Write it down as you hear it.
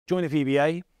Joined the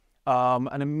VBA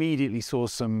and immediately saw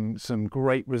some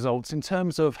great results in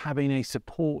terms of having a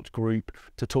support group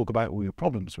to talk about all your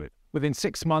problems with. Within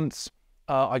 6 months,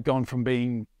 I'd gone from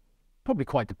being probably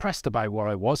quite depressed about where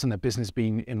I was and the business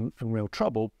being in real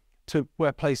trouble to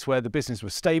a place where the business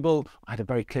was stable. I had a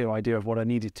very clear idea of what I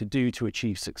needed to do to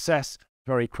achieve success.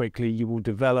 Very quickly, you will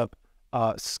develop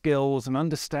skills and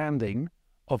understanding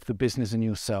of the business and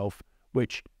yourself,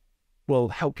 which will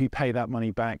help you pay that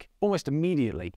money back almost immediately.